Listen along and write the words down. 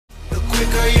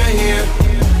quicker you're here,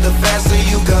 the faster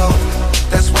you go.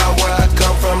 That's why where I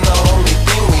come from, the only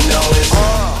thing we know is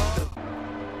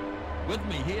With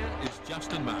me here is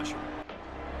Justin Marshall.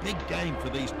 Big game for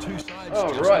these two sides.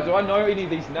 Oh, right. Do I know any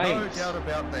of these names? No doubt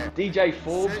about that. DJ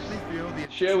Forbes,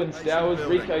 Sherwin Stowers,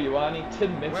 Rico Ioane,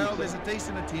 Tim Well, there's Mickelson. a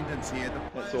decent attendance here. The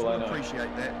That's players all I will know.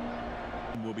 appreciate that.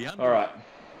 We'll be under. All right.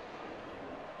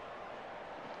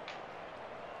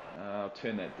 I'll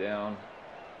turn that down.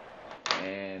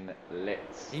 And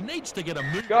let's He needs to get a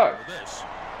move go. out of this.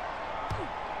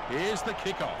 Here's the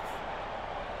kickoff.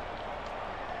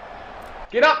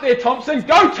 Get up there, Thompson.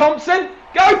 Go, Thompson.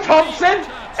 Go, Thompson.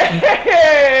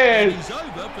 Yes! He's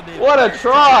over for their What a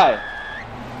try.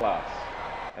 Class.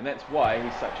 And that's why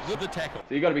he's such a... with the tackle.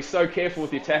 So you've got to be so careful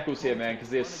with your tackles here, man, because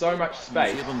there's so much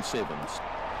space. 7-7s.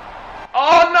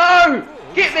 Oh, no!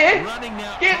 Get there! Running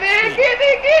now. Get there! Get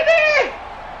there! Get there!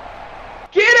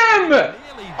 Get him!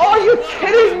 Oh, you're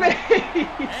kidding me!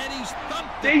 And he's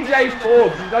thumped it DJ down.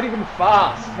 Forbes, he's not even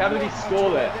fast. How did he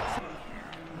score that?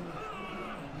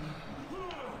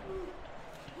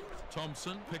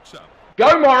 Thompson picks up.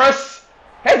 Go, Morris!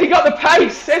 Has he got the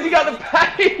pace? Has he got the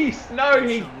pace? No,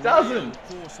 he doesn't.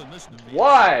 Force in this defense.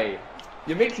 Why?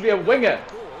 You're meant to be a winger.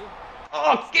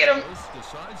 Oh, get him! Lewis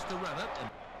decides to run it,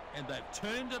 and they've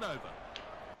turned it over.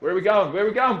 Where are we going? Where are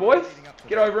we going, boys?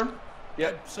 Get over him.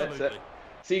 Yep, that's it. Absolutely.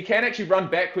 So you can actually run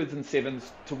backwards in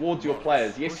sevens towards your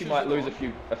players. Yes, you might lose a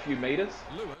few meters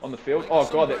on the field. Oh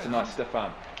god, that's a nice stiff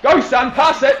arm. Go, son,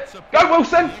 pass it. Go,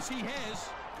 Wilson. Yes, he has.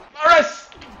 Morris,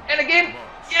 and again.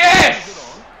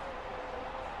 Yes.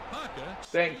 Parker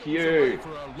Thank you.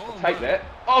 I'll take that.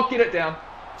 Oh, get it down.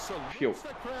 Phew. salutes the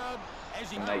crowd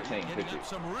as he In goes, 18, getting could you? up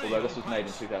some real Although this was made in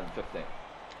pace. 2015,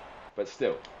 but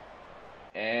still.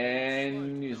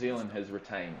 And New Zealand has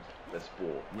retained this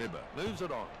ball. Webber moves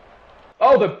it on.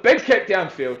 Oh, the big kick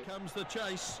downfield. Here comes the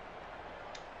chase.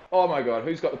 Oh my god,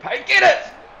 who's got the pace? Get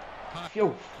it! Parker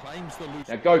Phew. claims the loose.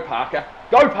 Now go, Parker.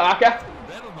 Go, Parker!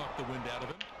 That'll knock the wind out of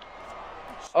him.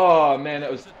 Oh man, that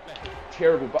was Sit back.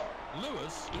 terrible. But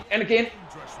Lewis, and again.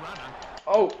 dangerous runner.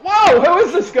 Oh, whoa! Who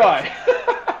is this guy?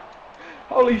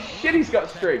 Holy shit, he's got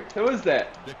streaked. Who is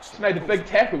that? He's made the big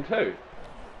tackle too.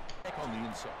 Back on the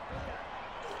inside.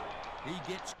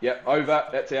 He gets Yep, over.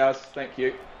 That's ours. Thank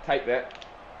you. Take that.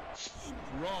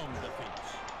 strong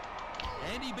defense.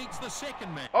 And he beats the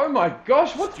second man. Oh my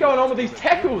gosh, what's going on with these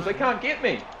tackles? They can't get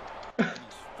me. He's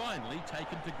finally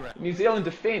taken to ground. New Zealand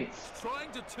defence.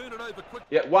 Trying to turn it over quickly.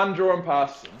 Yeah, one draw and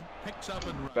pass, Picks up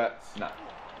and runs. but no.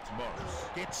 Morris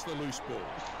gets the loose ball.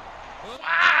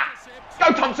 Ah! Intercepts.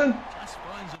 Go, Thompson! Just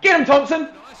finds it. Get him, Thompson!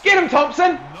 Get him,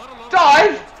 Thompson! Not a lot of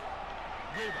Dive!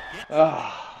 Weber gets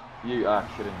Ah, you are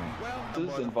kidding me.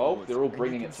 This is involved. They're all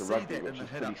bringing it to rugby, which is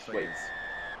pretty sweet.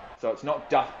 So it's not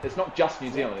just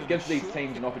New Zealand. It gives these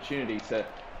teams an opportunity to,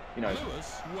 you know.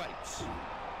 Lewis waits.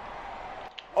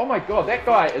 Oh my god, that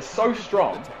guy is so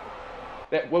strong.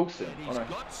 That Wilson. And Oh he's no.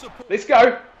 got support. Let's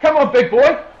go. Come on, big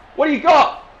boy. What do you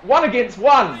got? 1 against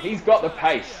 1. He's got the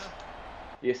pace.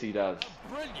 Yes, he does.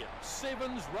 Brilliant.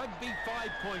 Sevens rugby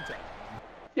 5-pointer.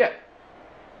 Yeah.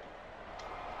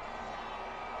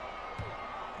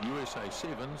 USA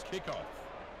Sevens kick off.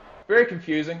 Very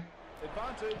confusing.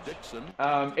 Dixon.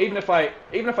 Even if I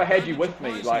had you with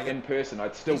me, like in person,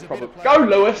 I'd still probably go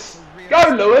Lewis.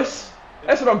 Go Lewis.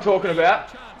 That's what I'm talking about.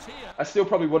 Chance here. I still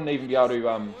probably wouldn't even be able to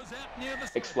Was out near the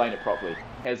explain it properly.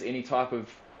 Has any type of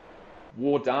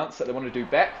war dance that they want to do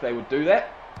back, they would do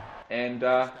that, and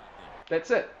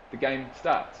that's it. The game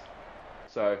starts.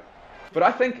 So, but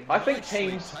I think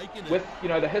teams with, you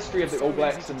know, the history of the All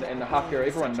Blacks and the haka,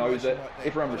 everyone knows it,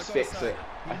 everyone respects it.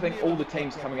 I think all the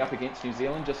teams coming up against New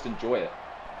Zealand just enjoy it.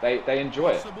 They enjoy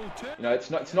it. You know, it's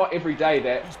not every day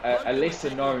that a lesser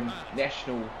known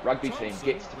national rugby team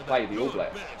gets to play the All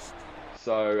Blacks.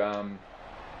 So,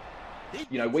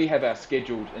 you know, we have our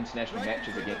scheduled international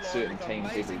matches against certain teams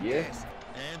every year.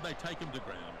 And they take him to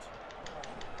ground.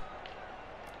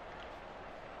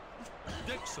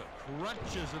 Dixon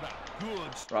crunches it up. Good.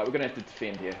 Right, we're going to have to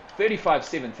defend here.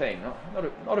 35-17,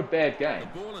 not a bad game.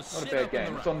 The ball is Not a set bad up in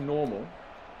game. the It's run. on normal,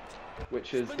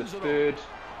 which is the Spins it on. third.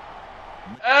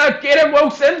 Get him,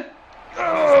 Wilson!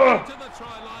 Ugh. To the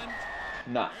try line.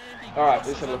 Nah. Alright,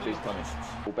 let's have a look at these comments.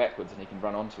 Ball backwards and he can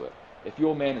run onto it. If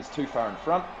your man is too far in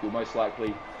front, you'll most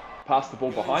likely pass the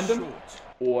ball behind him,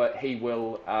 or he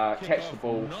will catch the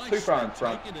ball too far in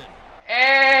front, Take it in.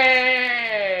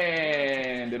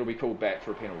 and it'll be called back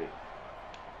for a penalty.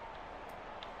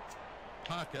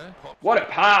 Parker pops. What a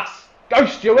pass! Go,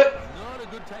 Stewart! Not a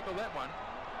good tackle, that one.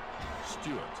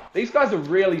 Stewart. These guys are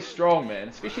really strong, man,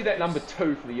 especially that number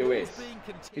 2 for the US.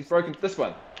 He's broken this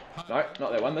one. No,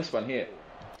 not that one, this one here.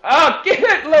 Oh, get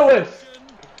it, Lewis!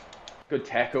 Good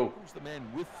tackle. Who's the man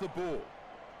with the ball?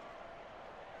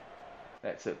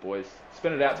 That's it, boys.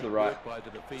 Spin it out to the right. By the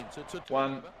defense. It's a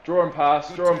One, turnover.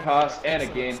 draw and pass, and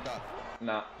again.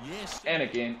 Nah. Yes. And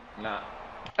again. Nah.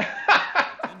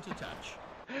 Into touch.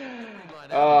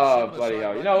 Oh, bloody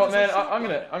hell. You know what, man? I'm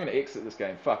gonna exit this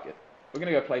game. Fuck it. We're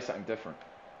gonna go play something different.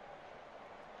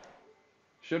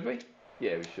 Should we?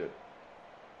 Yeah, we should.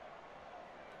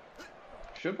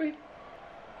 Should we?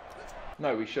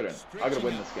 No, we shouldn't. I gotta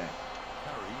win this game.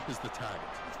 Curry is the target.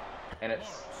 And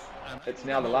it's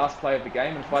now the last play of the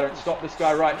game, and if I don't stop this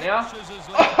guy right now...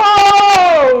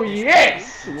 Oh,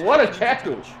 yes! What a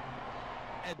tackle!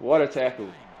 What a tackle.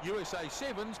 USA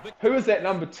Sevens. Who is that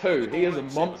number 2? He is a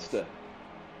monster.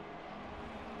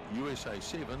 USA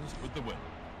Sevens with the win.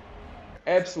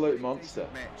 Absolute monster.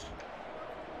 Match.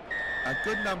 A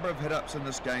good number of hit-ups in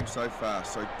this game so far,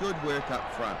 so good work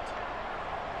up front.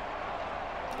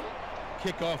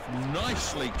 Kick off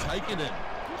nicely taken in.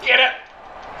 Get it!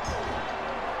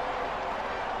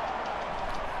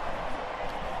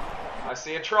 I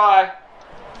see a try.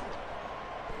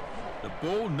 The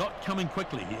ball not coming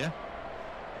quickly here.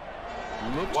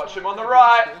 Watch him on the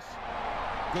right.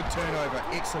 Good turnover,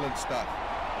 excellent stuff.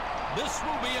 This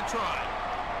will be a try.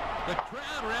 The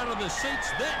crowd are out of the seats.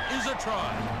 That is a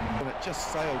try. And it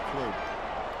just sailed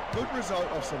through. Good result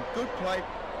of some good play.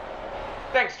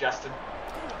 Thanks, Justin.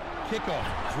 Kick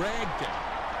off, dragged down.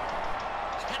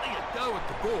 Having a go at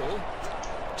the ball.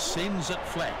 Sends it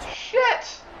flat.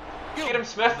 Shit! Get him,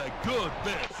 Smith. A good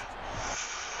burst.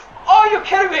 Oh, you're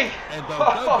kidding me! And they'll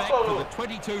go back for the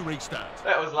 22 restart.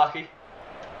 That was lucky.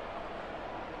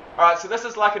 Alright, so this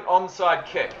is like an onside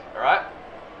kick, alright?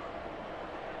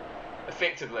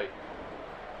 Effectively.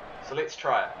 So let's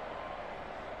try it.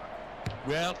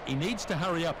 Well, he needs to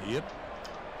hurry up here.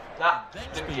 Nah, That's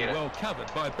didn't been get it. well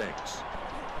covered by Banks.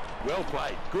 Well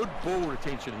played. Good ball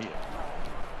retention here.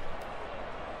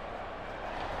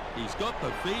 He's got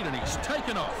the feed and he's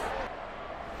taken off.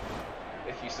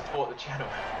 If you support the channel.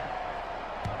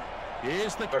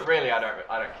 Here's the But really, I don't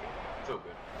care. It's all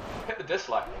good. Hit the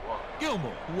dislike if you want.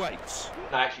 Gilmore waits.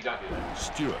 No, actually, don't do that.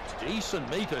 Stewart. Decent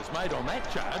meters made on that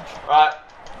charge. Right.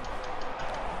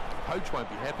 Coach won't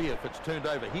be happy if it's turned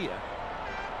over here.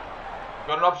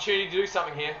 Got an opportunity to do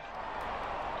something here.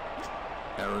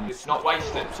 Aaron It's not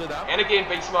wasted. pops it up. And again,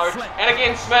 beast mode. Flat. And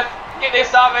again, Smith. Get there,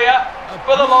 Savia. A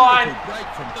For the line. beautiful break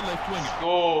from the left winger.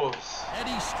 Scores. And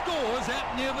he scores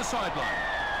out near the sideline.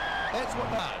 That's what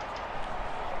Hard.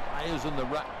 Players in the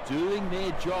ruck doing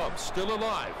their job, still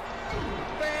alive.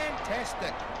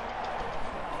 fantastic.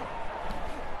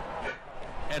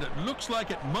 And it looks like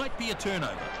it might be a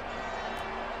turnover.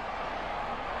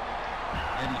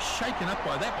 And he's shaken up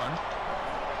by that one.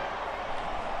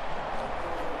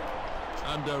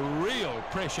 Under real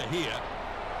pressure here.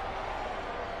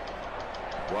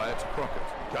 Wyatt Crockett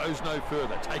goes no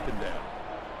further, taken down.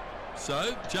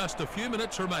 So, just a few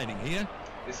minutes remaining here.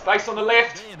 There's space on the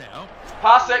left. There now.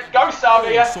 Pass it. Go, All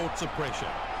Savia. sorts of pressure.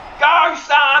 Go,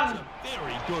 son.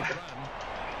 Very good run.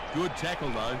 Good tackle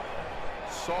though.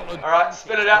 Solid. All right,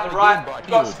 spin it out the right. Again by We've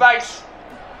got Hill. space.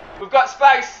 We've got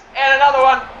space. And another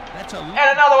one. That's a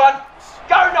And another one.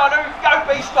 Go, Nonu.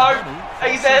 Go, beast mode.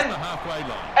 He's in. The halfway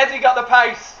line. Has he got the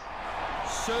pace?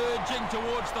 Surging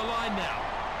towards the line now.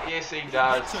 Yes, he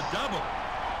does. It's a double.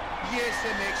 Yes,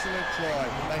 an excellent try.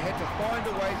 They had to find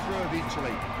a way through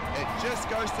eventually. It just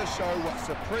goes to show what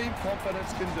supreme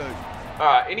confidence can do. All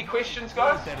right, any questions,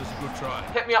 guys? That is a good try.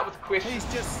 Hit me up with a question. He's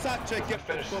just such a gifted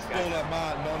finish this game. footballer,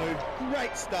 Martin Nonu.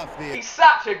 Great stuff there. He's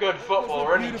such a good It was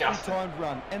footballer, a isn't he, beautifully Justin? timed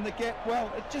run, and the gap,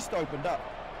 well, it just opened up.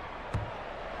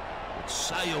 It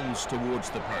sails towards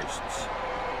the posts.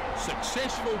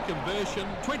 Successful conversion,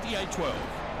 28-12.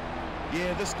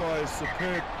 Yeah, this guy is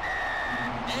superb.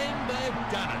 And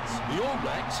they've done it. The All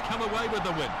Blacks come away with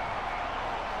the win.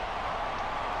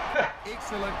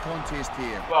 Excellent contest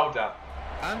here. Well done.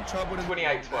 Untroubled and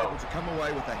 28-12. able to come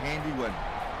away with a handy win.